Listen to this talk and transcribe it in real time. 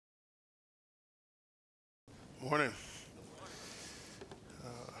Morning.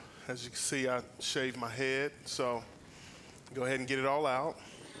 As you can see, I shaved my head, so go ahead and get it all out.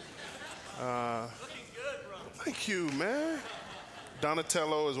 Looking good, bro. Thank you, man.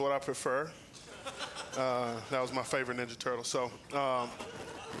 Donatello is what I prefer. That was my favorite Ninja Turtle. So I'll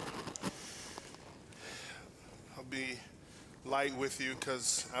be light with you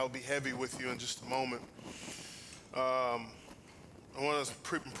because I'll be heavy with you in just a moment. I want to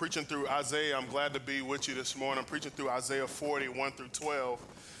preaching through Isaiah. I'm glad to be with you this morning. I'm preaching through Isaiah 40, 1 through 12.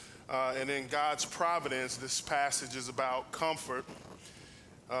 And in God's providence, this passage is about comfort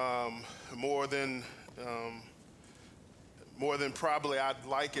more than probably I'd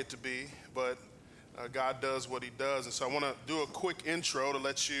like it to be, but God does what he does. And so I want to do a quick intro to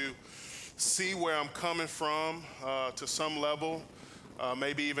let you see where I'm coming from to some level,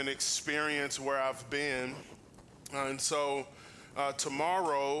 maybe even experience where I've been.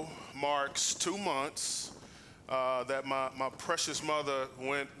 Tomorrow marks 2 months that my precious mother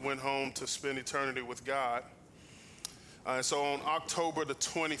went home to spend eternity with God. And so on October the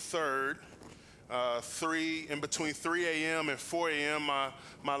 23rd, between 3 a.m. and 4 a.m.,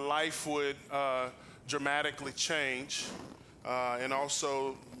 my life would dramatically change, and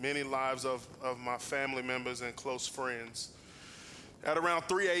also many lives of my family members and close friends. At around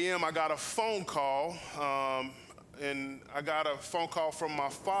 3 a.m., I got a phone call. And I got a phone call from my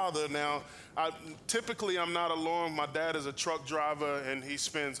father. Now, typically I'm not alone. My dad is a truck driver, and he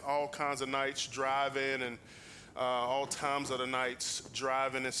spends all kinds of nights driving and all times of the nights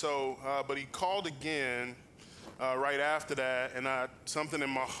driving. And so, but he called again right after that, and something in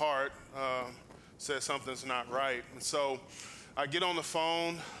my heart said something's not right. And so I get on the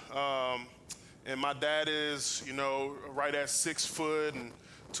phone, and my dad is, right at 6 foot and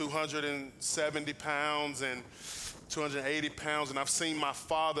 270 pounds and 280 pounds, and I've seen my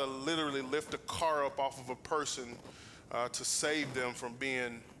father literally lift a car up off of a person to save them from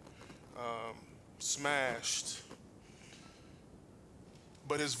being smashed.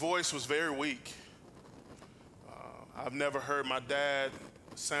 But his voice was very weak. I've never heard my dad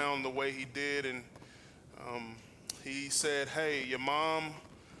sound the way he did, and he said, "Hey, your mom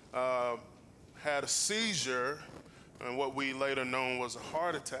had a seizure, and what we later known was a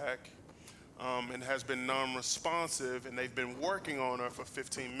heart attack, and has been non-responsive, and they've been working on her for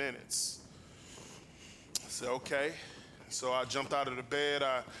 15 minutes. I said, okay. So I jumped out of the bed,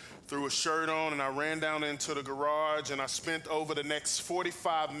 I threw a shirt on, and I ran down into the garage, and I spent over the next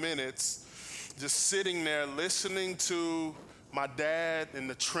 45 minutes just sitting there listening to my dad and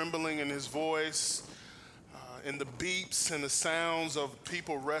the trembling in his voice, and the beeps and the sounds of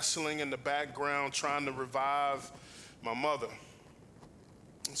people wrestling in the background trying to revive my mother.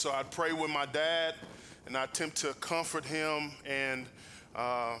 So I'd pray with my dad, and I attempt to comfort him and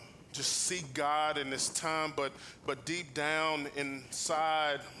just seek God in this time. But deep down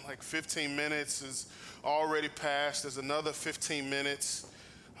inside, like 15 minutes is already passed. There's another 15 minutes.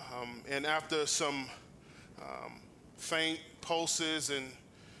 And after some faint pulses and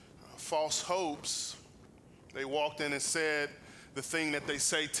false hopes, they walked in and said the thing that they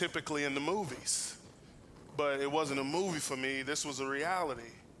say typically in the movies. But it wasn't a movie for me. This was a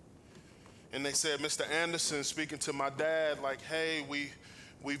reality. And they said, Mr. Anderson, speaking to my dad, like, hey,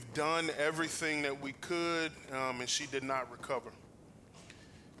 we've done everything that we could, and she did not recover.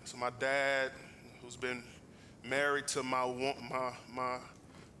 So my dad, who's been married to my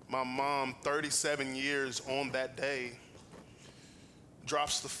mom 37 years on that day,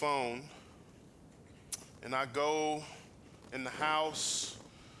 drops the phone, and I go in the house,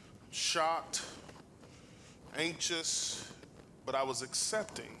 shocked, anxious, but I was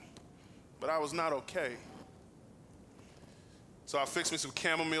accepting. But I was not okay. So I fixed me some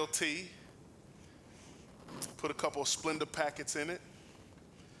chamomile tea, put a couple of Splenda packets in it,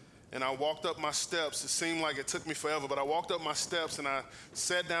 and I walked up my steps. It seemed like it took me forever, but I walked up my steps and I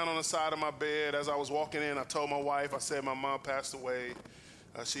sat down on the side of my bed. As I was walking in, I told my wife, I said, my mom passed away.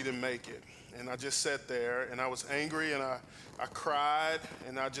 She didn't make it. And I just sat there, and I was angry, and I cried,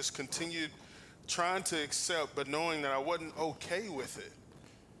 and I just continued trying to accept, but knowing that I wasn't okay with it.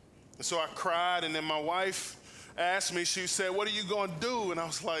 And so I cried, and then my wife asked me, she said, what are you going to do? And I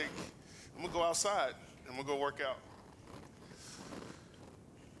was like, I'm going to go outside. I'm going to go work out.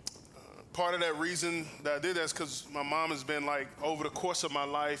 Part of that reason that I did that is because my mom has been like, over the course of my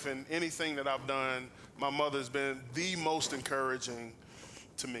life and anything that I've done, my mother's been the most encouraging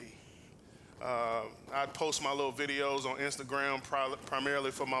to me. I'd post my little videos on Instagram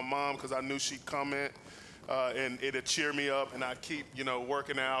primarily for my mom because I knew she'd comment. And it'd cheer me up, and I'd keep,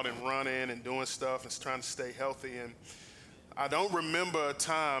 working out and running and doing stuff and trying to stay healthy. And I don't remember a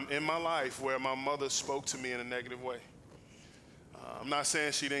time in my life where my mother spoke to me in a negative way. I'm not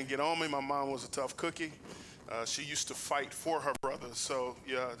saying she didn't get on me. My mom was a tough cookie. She used to fight for her brothers. So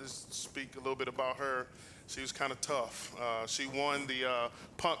yeah, just speak a little bit about her. She was kind of tough. She won the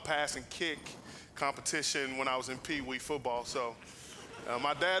punt, pass, and kick competition when I was in Pee Wee football. So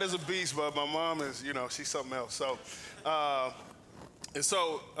my dad is a beast, but my mom is, she's something else. So,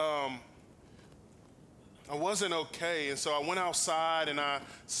 I wasn't okay, and so I went outside and I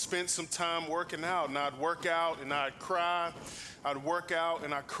spent some time working out, and I'd work out and I'd cry. I'd work out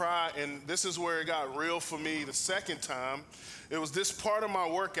and I'd cry, and this is where it got real for me the second time. It was this part of my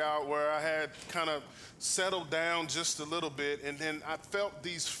workout where I had kind of settled down just a little bit, and then I felt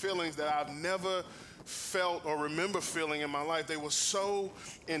these feelings that I've never felt or remember feeling in my life. They were so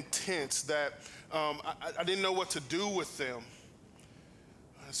intense that I didn't know what to do with them.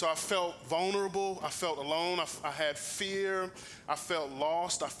 So I felt vulnerable, I felt alone, I had fear, I felt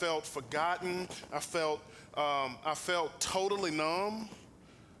lost, I felt forgotten, I felt totally numb.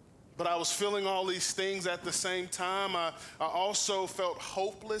 But I was feeling all these things at the same time. I also felt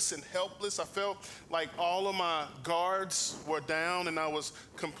hopeless and helpless. I felt like all of my guards were down and I was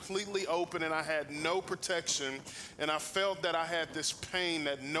completely open and I had no protection. And I felt that I had this pain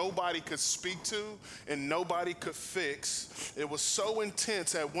that nobody could speak to and nobody could fix. It was so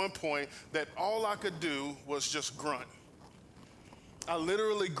intense at one point that all I could do was just grunt. I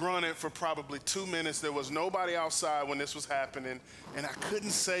literally grunted for probably 2 minutes. There was nobody outside when this was happening, and I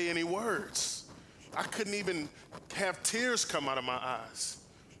couldn't say any words. I couldn't even have tears come out of my eyes.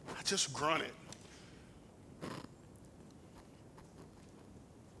 I just grunted.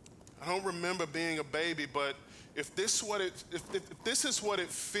 I don't remember being a baby, but if this is what it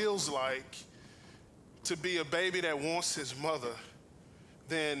feels like to be a baby that wants his mother,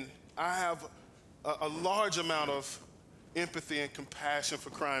 then I have a large amount of empathy and compassion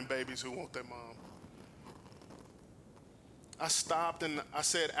for crying babies who want their mom. I stopped and I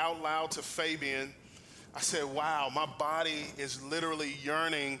said out loud to Fabian, I said, wow, my body is literally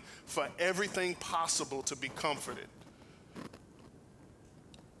yearning for everything possible to be comforted.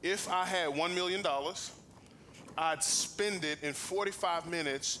 If I had $1 million, I'd spend it in 45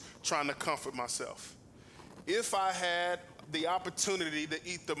 minutes trying to comfort myself. If I had the opportunity to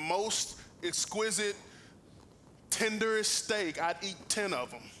eat the most exquisite, tenderest steak, I'd eat 10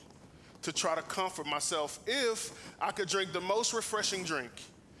 of them to try to comfort myself. If I could drink the most refreshing drink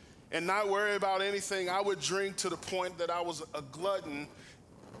and not worry about anything, I would drink to the point that I was a glutton.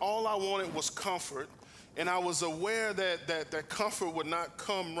 All I wanted was comfort, and I was aware that comfort would not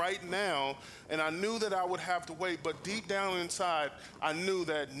come right now, and I knew that I would have to wait, but deep down inside, I knew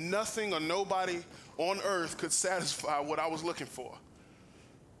that nothing or nobody on earth could satisfy what I was looking for.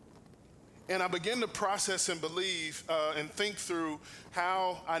 And I began to process and believe and think through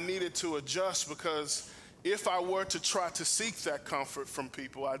how I needed to adjust, because if I were to try to seek that comfort from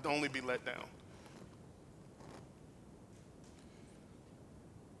people, I'd only be let down.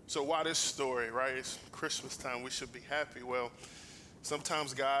 So why this story, right? It's Christmas time, we should be happy. Well,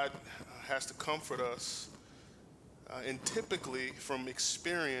 sometimes God has to comfort us, and typically from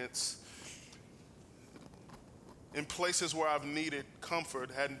experience, in places where I've needed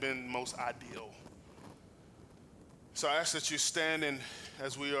comfort hadn't been most ideal. So I ask that you stand, and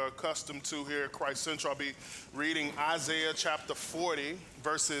as we are accustomed to here at Christ Central, I'll be reading Isaiah chapter 40,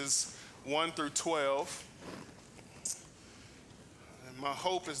 verses 1 through 12. And my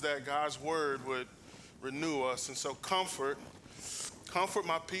hope is that God's word would renew us. And so comfort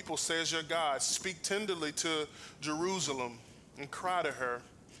my people, says your God. Speak tenderly to Jerusalem and cry to her.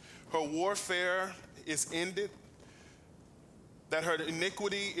 Her warfare is ended, that her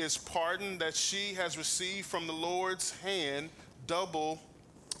iniquity is pardoned, that she has received from the Lord's hand double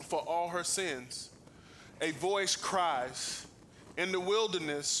for all her sins. A voice cries, in the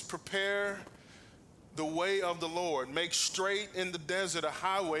wilderness, prepare the way of the Lord. Make straight in the desert a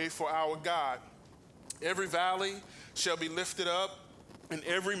highway for our God. Every valley shall be lifted up, and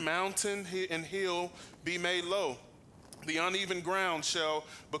every mountain and hill be made low. The uneven ground shall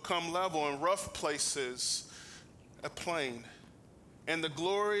become level, and rough places a plain. And the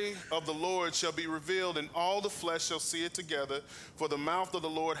glory of the Lord shall be revealed, and all the flesh shall see it together, for the mouth of the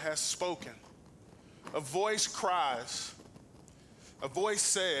Lord has spoken. A voice cries. A voice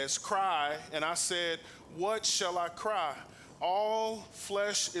says, cry. And I said, what shall I cry? All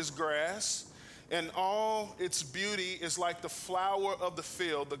flesh is grass, and all its beauty is like the flower of the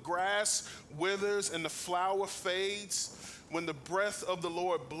field. The grass withers and the flower fades when the breath of the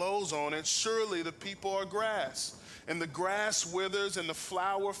Lord blows on it. Surely the people are grass. And the grass withers and the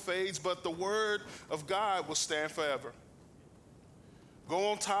flower fades, but the word of God will stand forever. Go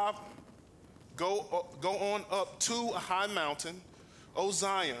on top, go on up to a high mountain, O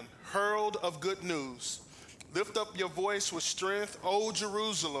Zion, herald of good news. Lift up your voice with strength, O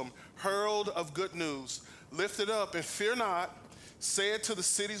Jerusalem, herald of good news. Lift it up and fear not. Say it to the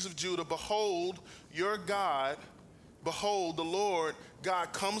cities of Judah, behold, your God, behold, the Lord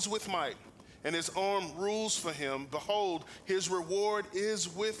God comes with might, and his arm rules for him. Behold, his reward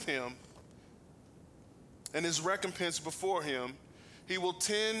is with him, and his recompense before him. He will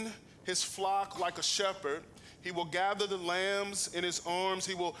tend his flock like a shepherd. He will gather the lambs in his arms.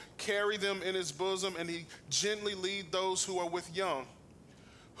 He will carry them in his bosom, and he gently lead those who are with young.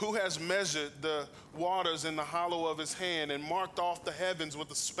 Who has measured the waters in the hollow of his hand, and marked off the heavens with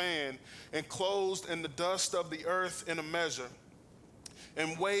a span, and closed in the dust of the earth in a measure,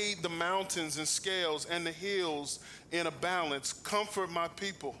 and weighed the mountains in scales and the hills in a balance? Comfort my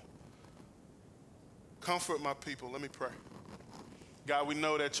people. Comfort my people. Let me pray. God, we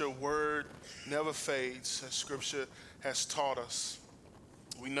know that your word never fades, as scripture has taught us.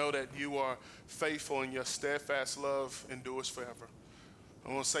 We know that you are faithful and your steadfast love endures forever.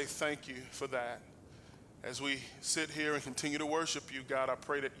 I want to say thank you for that. As we sit here and continue to worship you, God, I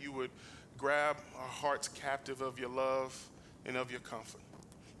pray that you would grab our hearts captive of your love and of your comfort.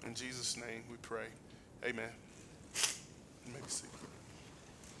 In Jesus' name we pray. Amen. You may be seated.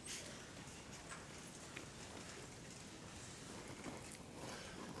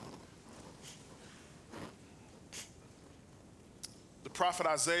 The prophet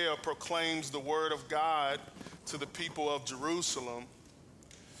Isaiah proclaims the word of God to the people of Jerusalem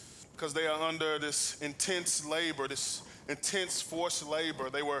because they are under this intense labor, this intense forced labor.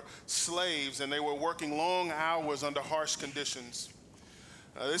 They were slaves and they were working long hours under harsh conditions.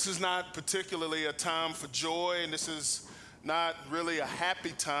 This is not particularly a time for joy, and this is not really a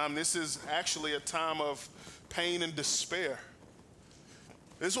happy time. This is actually a time of pain and despair.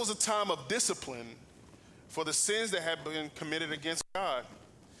 This was a time of discipline for the sins that had been committed against God.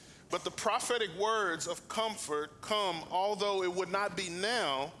 But the prophetic words of comfort come, although it would not be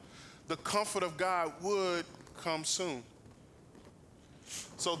now, the comfort of God would come soon.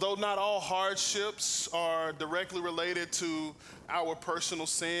 So though not all hardships are directly related to our personal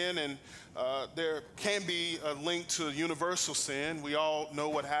sin, and there can be a link to universal sin. We all know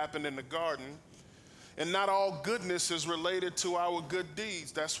what happened in the garden. And not all goodness is related to our good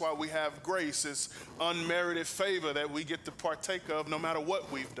deeds. That's why we have grace. It's unmerited favor that we get to partake of no matter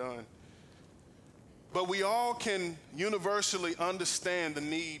what we've done. But we all can universally understand the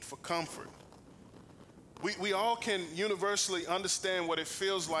need for comfort. We all can universally understand what it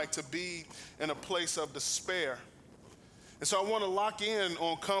feels like to be in a place of despair. And so I want to lock in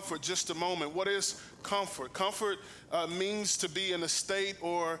on comfort just a moment. What is comfort? Comfort means to be in a state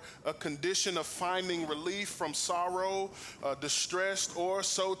or a condition of finding relief from sorrow, distress, or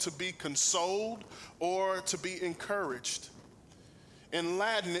so to be consoled or to be encouraged. In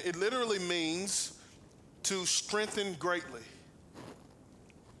Latin, it literally means to strengthen greatly.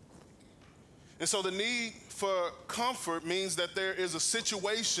 And so the need for comfort means that there is a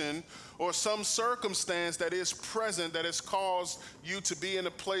situation or some circumstance that is present that has caused you to be in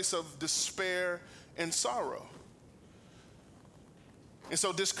a place of despair and sorrow. And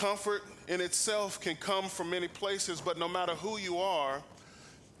so discomfort in itself can come from many places, but no matter who you are,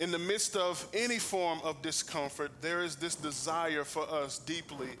 in the midst of any form of discomfort, there is this desire for us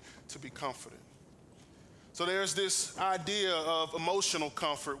deeply to be comforted. So there's this idea of emotional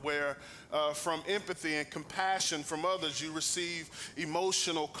comfort where from empathy and compassion from others, you receive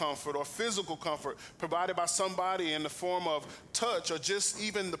emotional comfort or physical comfort provided by somebody in the form of touch or just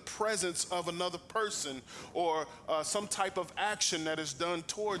even the presence of another person or some type of action that is done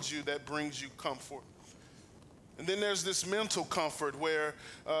towards you that brings you comfort. And then there's this mental comfort where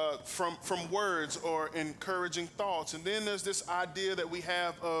from words or encouraging thoughts. And then there's this idea that we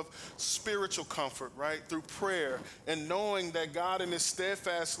have of spiritual comfort, right? Through prayer and knowing that God in his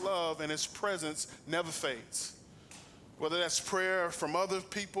steadfast love and his presence never fades. Whether that's prayer from other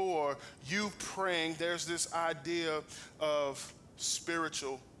people or you praying, there's this idea of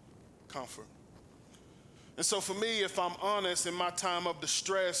spiritual comfort. And so for me, if I'm honest, in my time of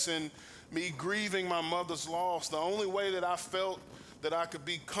distress and me grieving my mother's loss, the only way that I felt that I could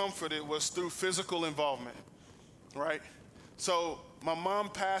be comforted was through physical involvement, right? So my mom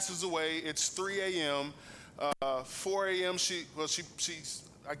passes away. It's 3 a.m. 4 a.m.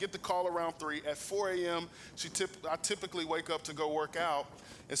 I get the call around 3. At 4 a.m., I typically wake up to go work out.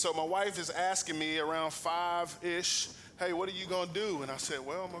 And so my wife is asking me around 5-ish, hey, what are you going to do? And I said,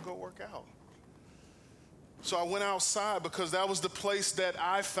 well, I'm going to go work out. So I went outside because that was the place that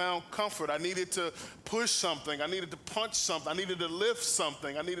I found comfort. I needed to push something. I needed to punch something. I needed to lift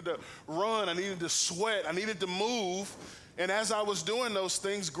something. I needed to run. I needed to sweat. I needed to move. And as I was doing those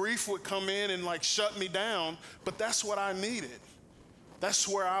things, grief would come in and like shut me down. But that's what I needed. That's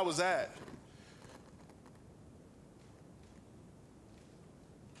where I was at.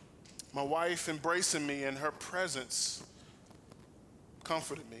 My wife embracing me and her presence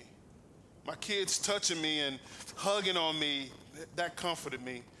comforted me. My kids touching me and hugging on me, that comforted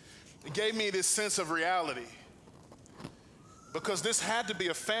me. It gave me this sense of reality. Because this had to be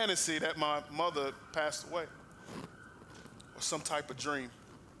a fantasy that my mother passed away, or some type of dream.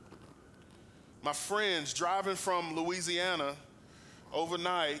 My friends driving from Louisiana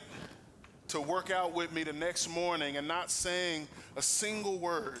overnight to work out with me the next morning and not saying a single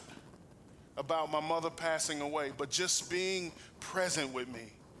word about my mother passing away, but just being present with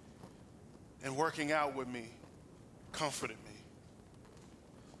me and working out with me comforted me.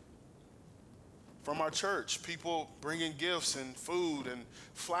 From our church, people bringing gifts and food and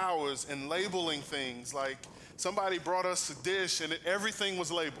flowers and labeling things. Like somebody brought us a dish and everything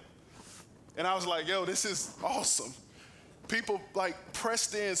was labeled. And I was like, yo, this is awesome. People like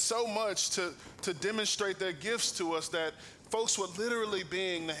pressed in so much to demonstrate their gifts to us that folks were literally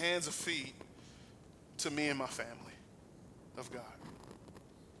being the hands and feet to me and my family of God.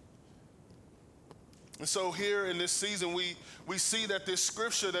 And so here in this season, we see that this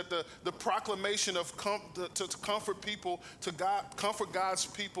scripture, that the proclamation of to comfort people, comfort God's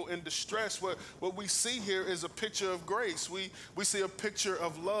people in distress, what we see here is a picture of grace. We see a picture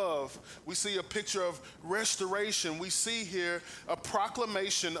of love. We see a picture of restoration. We see here a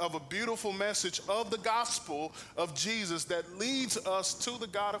proclamation of a beautiful message of the gospel of Jesus that leads us to the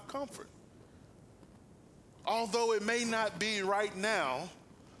God of comfort. Although it may not be right now,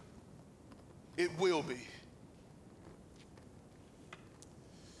 it will be.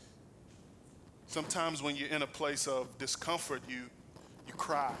 Sometimes when you're in a place of discomfort, you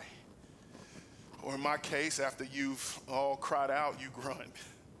cry. Or in my case, after you've all cried out, you grunt.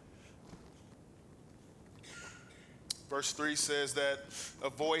 Verse 3 says that a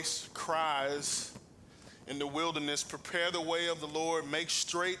voice cries in the wilderness, prepare the way of the Lord, make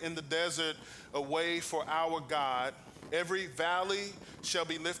straight in the desert a way for our God. Every valley shall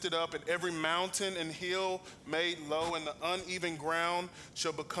be lifted up, and every mountain and hill made low, and the uneven ground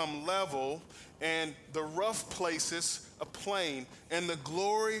shall become level, and the rough places a plain. And the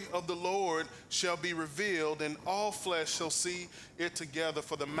glory of the Lord shall be revealed, and all flesh shall see it together.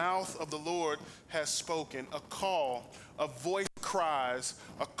 For the mouth of the Lord has spoken. A call, a voice cries,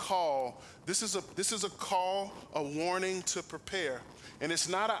 a call. This is a call, a warning to prepare. And it's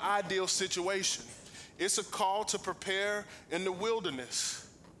not an ideal situation. It's a call to prepare in the wilderness,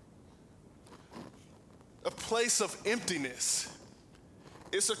 a place of emptiness.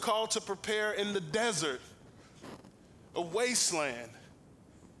 It's a call to prepare in the desert, a wasteland.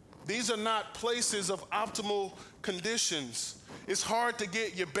 These are not places of optimal conditions. It's hard to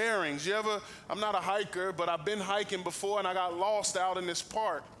get your bearings. I'm not a hiker, but I've been hiking before and I got lost out in this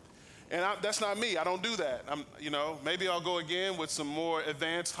park. And that's not me. I don't do that. Maybe I'll go again with some more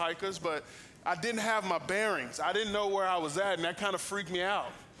advanced hikers, but I didn't have my bearings. I didn't know where I was at, and that kind of freaked me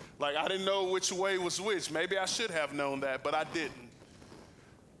out. Like, I didn't know which way was which. Maybe I should have known that, but I didn't.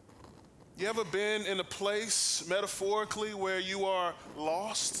 You ever been in a place, metaphorically, where you are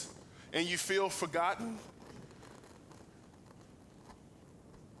lost and you feel forgotten?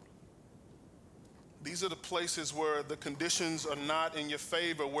 These are the places where the conditions are not in your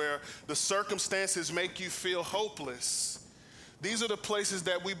favor, where the circumstances make you feel hopeless. These are the places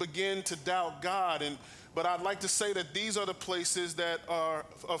that we begin to doubt God. But I'd like to say that these are the places that are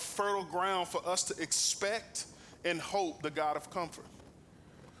a fertile ground for us to expect and hope the God of comfort.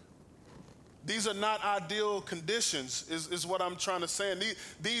 These are not ideal conditions, is what I'm trying to say. And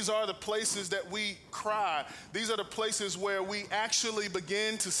these are the places that we cry. These are the places where we actually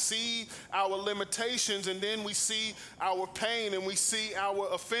begin to see our limitations, and then we see our pain and we see our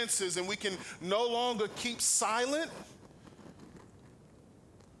offenses, and we can no longer keep silent.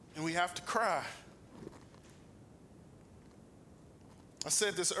 And we have to cry. I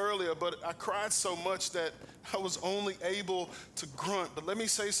said this earlier, but I cried so much that I was only able to grunt. But let me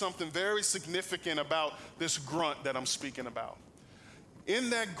say something very significant about this grunt that I'm speaking about. In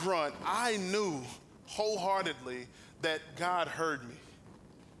that grunt, I knew wholeheartedly that God heard me.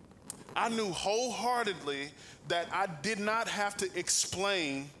 I knew wholeheartedly that I did not have to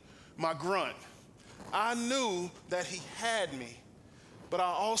explain my grunt. I knew that He had me. But I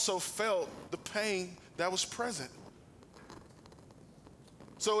also felt the pain that was present.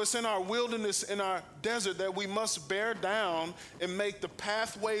 So it's in our wilderness, in our desert, that we must bear down and make the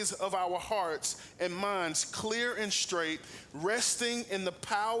pathways of our hearts and minds clear and straight, resting in the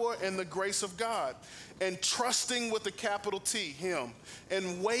power and the grace of God, and trusting with a capital T, Him,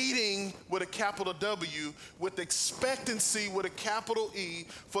 and waiting with a capital W, with expectancy with a capital E,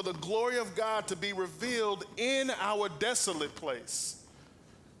 for the glory of God to be revealed in our desolate place.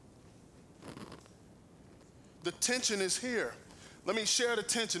 The tension is here. Let me share the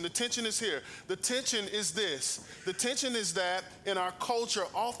tension. The tension is here. The tension is this. The tension is that in our culture,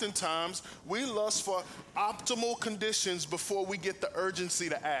 oftentimes, we lust for optimal conditions before we get the urgency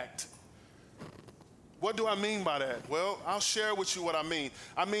to act. What do I mean by that? Well, I'll share with you what I mean.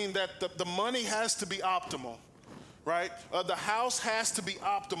 I mean that the money has to be optimal, right? The house has to be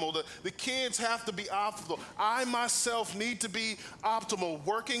optimal. The kids have to be optimal. I myself need to be optimal,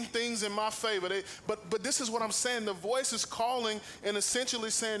 working things in my favor. But this is what I'm saying. The voice is calling and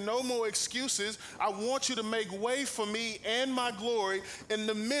essentially saying, no more excuses. I want you to make way for me and my glory in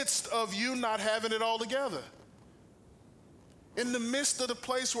the midst of you not having it all together. In the midst of the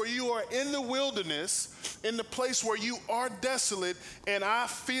place where you are in the wilderness, in the place where you are desolate and I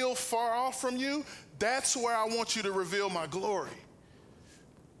feel far off from you, that's where I want you to reveal my glory.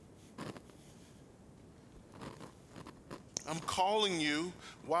 I'm calling you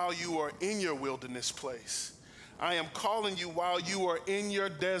while you are in your wilderness place. I am calling you while you are in your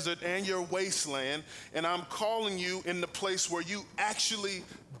desert and your wasteland, and I'm calling you in the place where you actually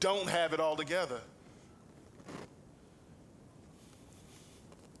don't have it all together.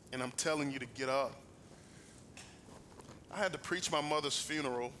 And I'm telling you to get up. I had to preach my mother's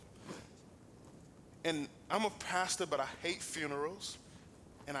funeral. And I'm a pastor, but I hate funerals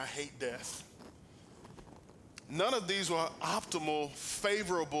and I hate death. None of these were optimal,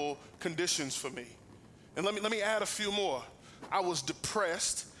 favorable conditions for me. And let me add a few more. I was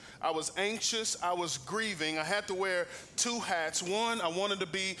depressed. I was anxious, I was grieving. I had to wear two hats. One, I wanted to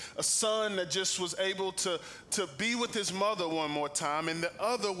be a son that just was able to be with his mother one more time. And the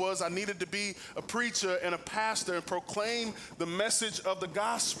other was I needed to be a preacher and a pastor and proclaim the message of the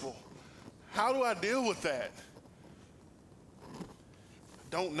gospel. How do I deal with that?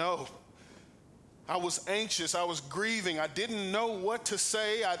 Don't know. I was anxious, I was grieving, I didn't know what to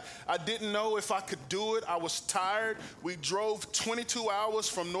say, I didn't know if I could do it, I was tired. We drove 22 hours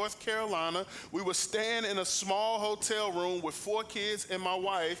from North Carolina. We were staying in a small hotel room with 4 kids and my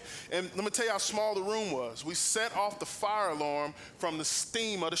wife, and let me tell you how small the room was. We set off the fire alarm from the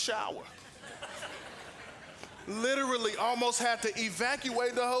steam of the shower. Literally almost had to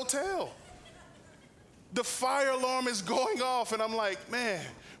evacuate the hotel. The fire alarm is going off, and I'm like, man,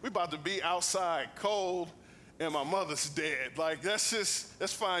 we about to be outside cold and my mother's dead. Like, that's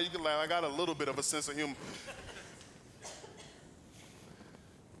fine. You can laugh. I got a little bit of a sense of humor.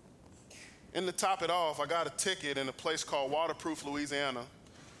 And to top it off, I got a ticket in a place called Waterproof, Louisiana.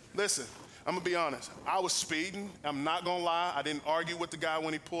 Listen, I'm gonna be honest. I was speeding. I'm not gonna lie. I didn't argue with the guy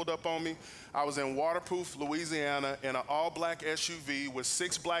when he pulled up on me. I was in Waterproof, Louisiana, in an all-black SUV with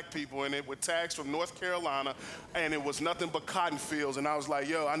 6 black people in it with tags from North Carolina, and it was nothing but cotton fields. And I was like,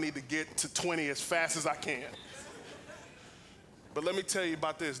 yo, I need to get to 20 as fast as I can. But let me tell you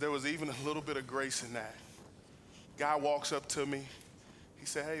about this. There was even a little bit of grace in that. Guy walks up to me. He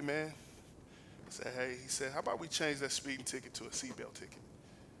said, hey, man. I said, hey. He said, how about we change that speeding ticket to a seatbelt ticket?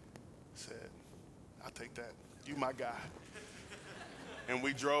 I said, I'll take that. You my guy. And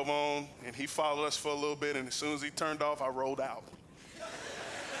we drove on, and he followed us for a little bit, and as soon as he turned off, I rolled out.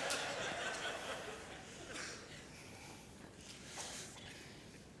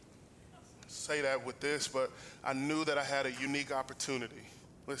 Say that with this, but I knew that I had a unique opportunity.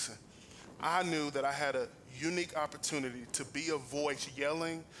 Listen, I knew that I had a unique opportunity to be a voice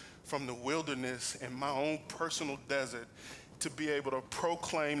yelling from the wilderness in my own personal desert, to be able to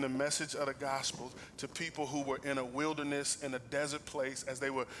proclaim the message of the gospel to people who were in a wilderness, in a desert place, as they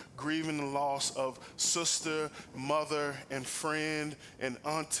were grieving the loss of sister, mother, and friend, and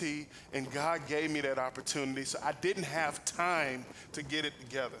auntie. And God gave me that opportunity, so I didn't have time to get it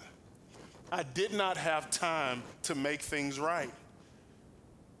together. I did not have time to make things right.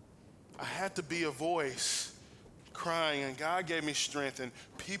 I had to be a voice crying, and God gave me strength, and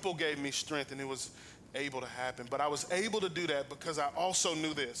people gave me strength, and it was able to happen. But I was able to do that because I also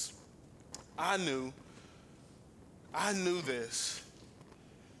knew this. I knew this.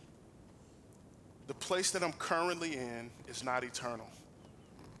 The place that I'm currently in is not eternal.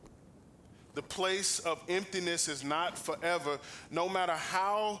 The place of emptiness is not forever. No matter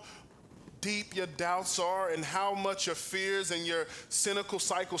how deep your doubts are and how much your fears and your cynical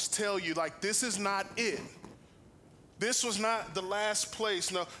cycles tell you, like, this is not it. This was not the last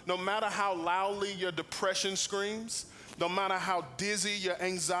place. No matter how loudly your depression screams, no matter how dizzy your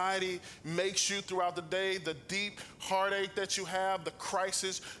anxiety makes you throughout the day, the deep heartache that you have, the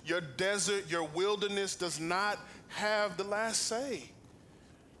crisis, your desert, your wilderness does not have the last say.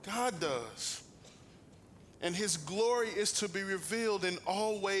 God does. And his glory is to be revealed in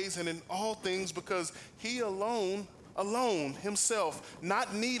all ways and in all things because he alone, himself,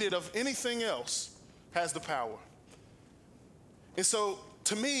 not needed of anything else, has the power. And so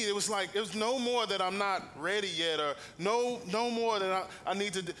to me, it was no more that I'm not ready yet, or no more that I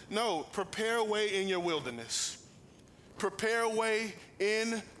need to do. No, prepare a way in your wilderness. Prepare a way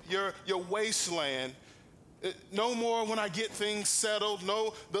in your wasteland. No more when I get things settled.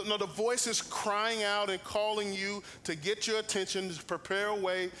 No, the voice is crying out and calling you to get your attention, to prepare a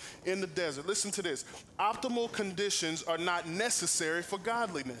way in the desert. Listen to this. Optimal conditions are not necessary for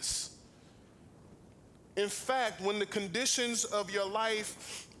godliness. In fact, when the conditions of your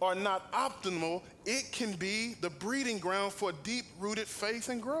life are not optimal, it can be the breeding ground for deep-rooted faith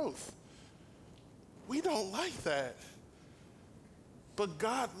and growth. We don't like that. But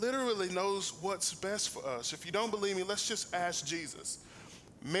God literally knows what's best for us. If you don't believe me, let's just ask Jesus.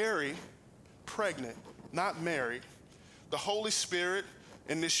 Mary, pregnant, not married, the Holy Spirit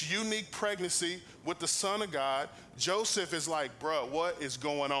in this unique pregnancy with the Son of God. Joseph is like, bruh, what is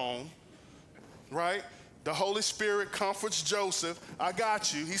going on? Right? The Holy Spirit comforts Joseph. I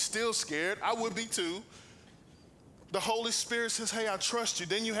got you. He's still scared. I would be too. The Holy Spirit says, hey, I trust you.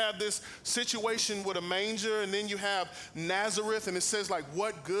 Then you have this situation with a manger, and then you have Nazareth, and it says, like,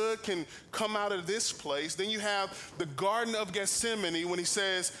 what good can come out of this place? Then you have the Garden of Gethsemane when he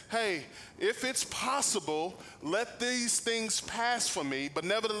says, hey, if it's possible, let these things pass from me, but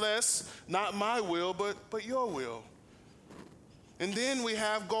nevertheless, not my will, but your will. And then we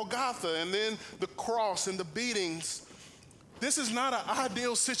have Golgotha, and then the cross and the beatings. This is not an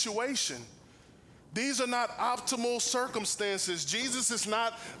ideal situation. These are not optimal circumstances. Jesus is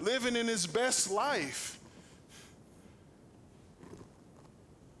not living in his best life.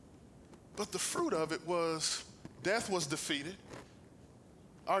 But the fruit of it was death was defeated.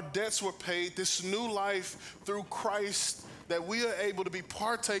 Our debts were paid. This new life through Christ that we are able to be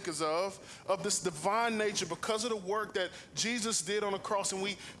partakers of this divine nature because of the work that Jesus did on the cross, and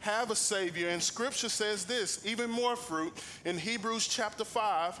we have a Savior. And Scripture says this, even more fruit. In Hebrews chapter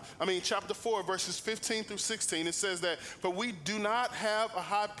 4, verses 15 through 16, it says that, for we do not have a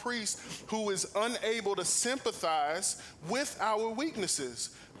high priest who is unable to sympathize with our weaknesses,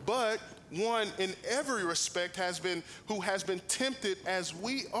 but one in every respect who has been tempted as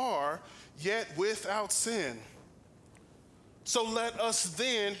we are, yet without sin. So let us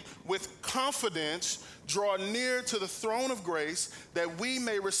then, with confidence, draw near to the throne of grace, that we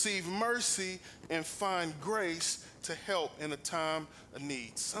may receive mercy and find grace to help in a time of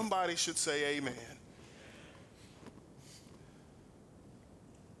need. Somebody should say amen.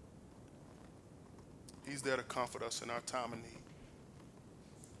 He's there to comfort us in our time of need.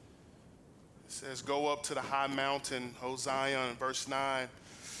 It says, go up to the high mountain, O Zion, verse 9.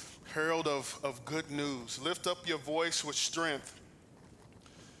 Herald of good news. Lift up your voice with strength.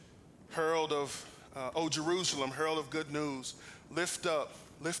 Herald of, O Jerusalem, herald of good news. Lift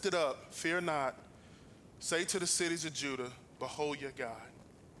it up, fear not. Say to the cities of Judah, behold your God.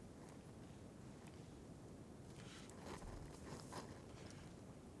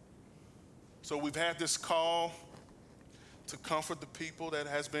 So we've had this call to comfort the people that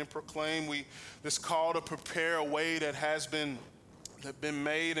has been proclaimed. This call to prepare a way that has been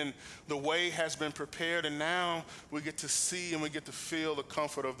made, and the way has been prepared, and now we get to see and we get to feel the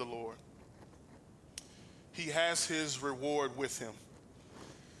comfort of the Lord. He has his reward with him.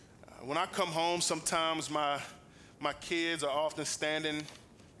 When I come home, sometimes my kids are often standing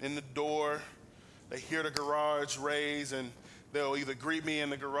in the door. They hear the garage raise, and they'll either greet me in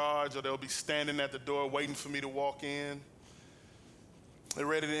the garage or they'll be standing at the door waiting for me to walk in. They're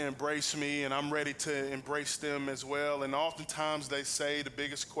ready to embrace me, and I'm ready to embrace them as well. And oftentimes they say the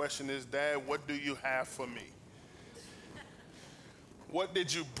biggest question is, Dad, what do you have for me? What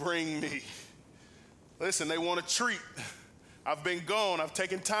did you bring me? Listen, they want a treat. I've been gone. I've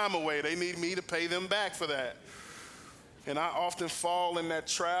taken time away. They need me to pay them back for that. And I often fall in that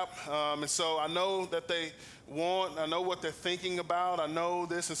trap. And so I know that they I know what they're thinking about. I know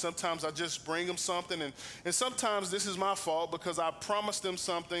this, and sometimes I just bring them something. And sometimes this is my fault because I promised them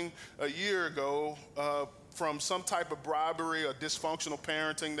something a year ago from some type of bribery or dysfunctional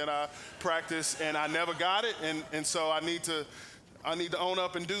parenting that I practice, and I never got it. And so I need to own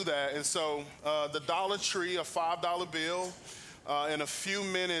up and do that. And so the Dollar Tree, a $5 bill, in a few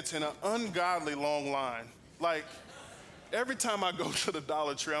minutes in an ungodly long line. Like, every time I go to the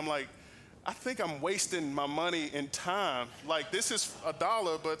Dollar Tree, I'm like, I think I'm wasting my money and time. Like, this is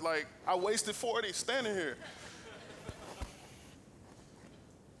 $1, but like, I wasted 40 standing here.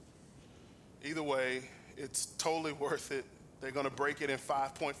 Either way, it's totally worth it. They're gonna break it in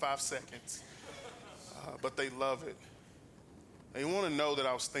 5.5 seconds, but they love it. They wanna know that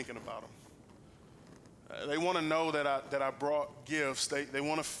I was thinking about them. They wanna know that I brought gifts. They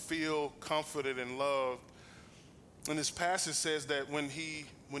wanna feel comforted and loved. And this passage says that when he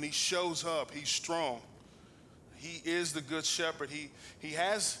shows up, he's strong. He is the good shepherd. He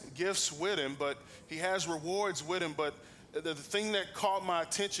has gifts with him, but he has rewards with him. But the thing that caught my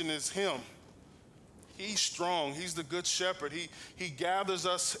attention is him. He's strong. He's the good shepherd. He gathers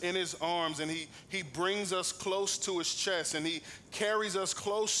us in his arms, and he brings us close to his chest, and he carries us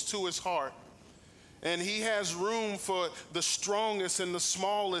close to his heart. And he has room for the strongest and the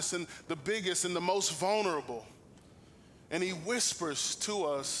smallest and the biggest and the most vulnerable. And he whispers to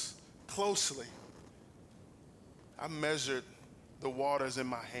us closely. I measured the waters in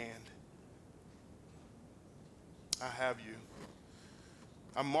my hand. I have you.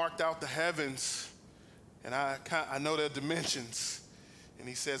 I marked out the heavens, and I know their dimensions. And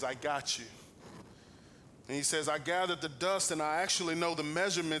he says, I got you. And he says, I gathered the dust, and I actually know the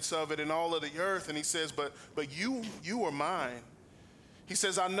measurements of it in all of the earth. And he says, but you are mine. He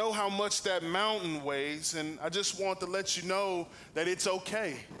says, I know how much that mountain weighs, and I just want to let you know that it's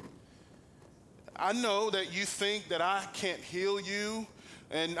okay. I know that you think that I can't heal you,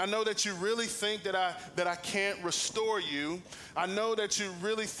 and I know that you really think that I can't restore you. I know that you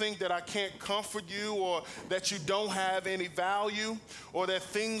really think that I can't comfort you, or that you don't have any value, or that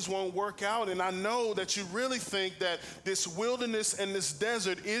things won't work out. And I know that you really think that this wilderness and this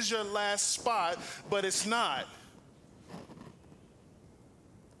desert is your last spot, but it's not.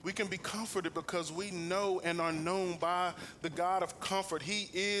 We can be comforted because we know and are known by the God of comfort. He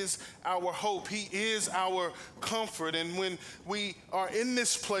is our hope. He is our comfort. And when we are in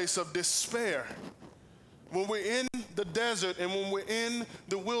this place of despair, when we're in the desert and when we're in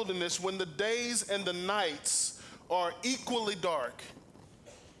the wilderness, when the days and the nights are equally dark,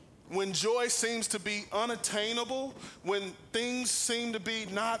 when joy seems to be unattainable, when things seem to be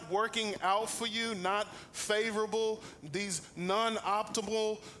not working out for you, not favorable, these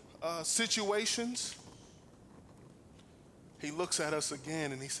non-optimal situations, he looks at us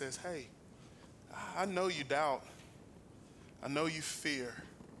again and he says, hey, I know you doubt. I know you fear.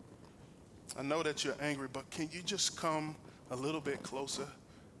 I know that you're angry, but can you just come a little bit closer?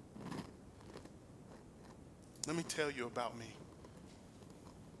 Let me tell you about me.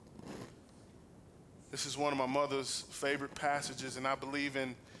 This is one of my mother's favorite passages, and I believe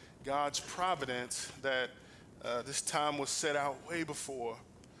in God's providence that this time was set out way before.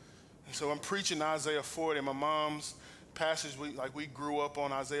 And so I'm preaching Isaiah 40. My mom's passage, we grew up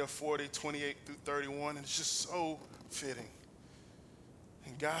on Isaiah 40, 28 through 31, and it's just so fitting.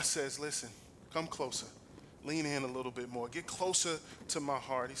 And God says, listen, come closer. Lean in a little bit more. Get closer to my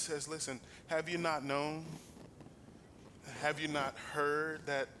heart. He says, listen, have you not known? Have you not heard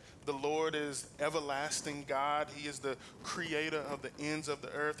that the Lord is everlasting God? He is the creator of the ends of the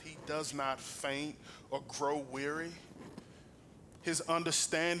earth. He does not faint or grow weary. His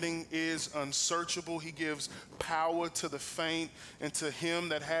understanding is unsearchable. He gives power to the faint, and to him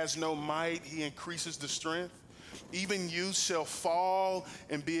that has no might, he increases the strength. Even youth shall fall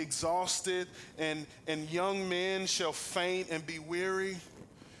and be exhausted, and young men shall faint and be weary.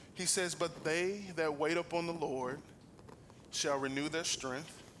 He says, but they that wait upon the Lord shall renew their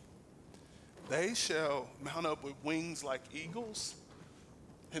strength. They shall mount up with wings like eagles,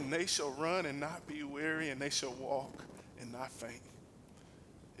 and they shall run and not be weary, and they shall walk and not faint.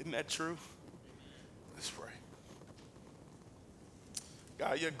 Isn't that true? Let's pray.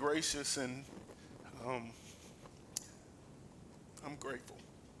 God, you're gracious, and I'm grateful.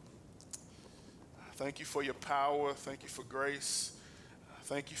 Thank you for your power. Thank you for grace.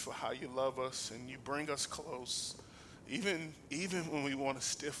 Thank you for how you love us, and you bring us close, even when we want to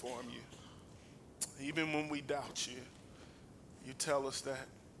stiff arm you. Even when we doubt you, you tell us that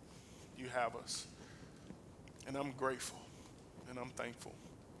you have us. And I'm grateful, and I'm thankful.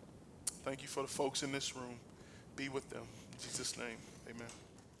 Thank you for the folks in this room. Be with them. In Jesus' name, amen.